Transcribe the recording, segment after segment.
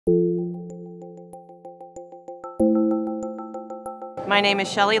My name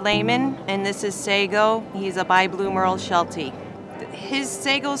is Shelley Lehman, and this is Sago. He's a bi-blue Merle Sheltie.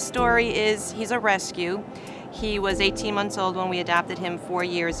 Sago's story is he's a rescue. He was 18 months old when we adopted him 4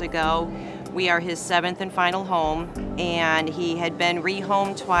 years ago. We are his 7th and final home, and he had been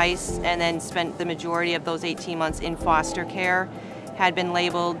rehomed twice and then spent the majority of those 18 months in foster care, had been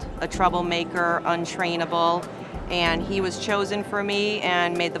labeled a troublemaker, untrainable, and he was chosen for me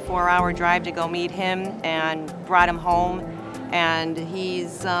and made the 4-hour drive to go meet him and brought him home. And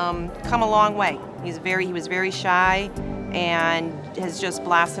he's come a long way. He was very shy and has just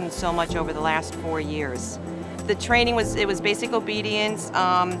blossomed so much over the last 4 years. The training was basic obedience.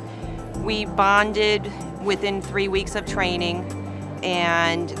 We bonded within 3 weeks of training,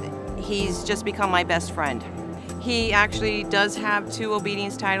 and he's just become my best friend. He actually does have 2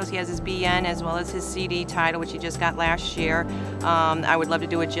 obedience titles. He has his BN as well as his CD title, which he just got last year. I would love to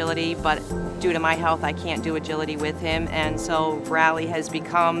do agility, but due to my health, I can't do agility with him, and so rally has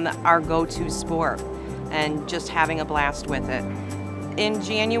become our go-to sport, and just having a blast with it. In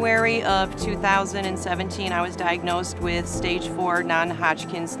January of 2017, I was diagnosed with stage 4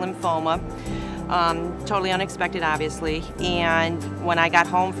 non-Hodgkin's lymphoma. Totally unexpected, obviously, and when I got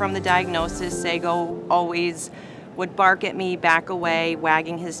home from the diagnosis, Sago always would bark at me, back away,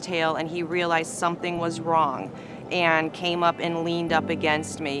 wagging his tail, and he realized something was wrong and came up and leaned up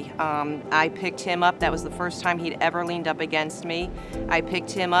against me. I picked him up. That was the first time he'd ever leaned up against me. I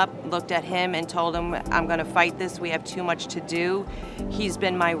picked him up, looked at him, and told him, I'm gonna fight this. We have too much to do. He's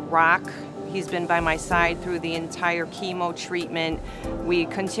been my rock. He's been by my side through the entire chemo treatment. We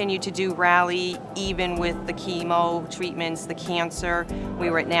continue to do rally even with the chemo treatments, the cancer. We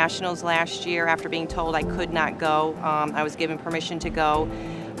were at Nationals last year after being told I could not go. I was given permission to go.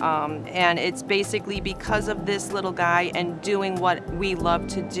 And it's basically because of this little guy and doing what we love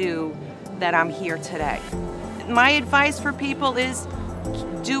to do that I'm here today. My advice for people is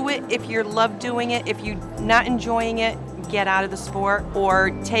do it if you love doing it. If you're not enjoying it, get out of the sport or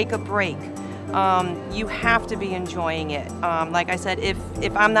take a break. You have to be enjoying it. Like I said,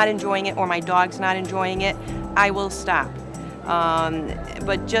 if I'm not enjoying it or my dog's not enjoying it, I will stop.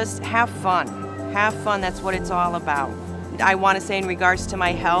 But just have fun. Have fun, that's what it's all about. I want to say in regards to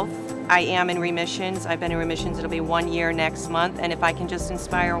my health, I am in remissions. I've been in remissions, it'll be 1 year next month, and if I can just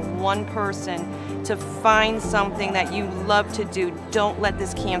inspire one person to find something that you love to do, don't let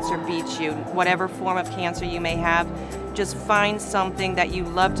this cancer beat you. Whatever form of cancer you may have, just find something that you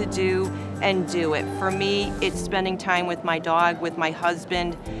love to do and do it. For me, it's spending time with my dog, with my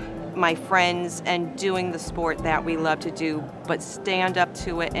husband, my friends, and doing the sport that we love to do, but stand up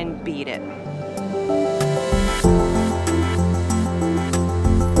to it and beat it.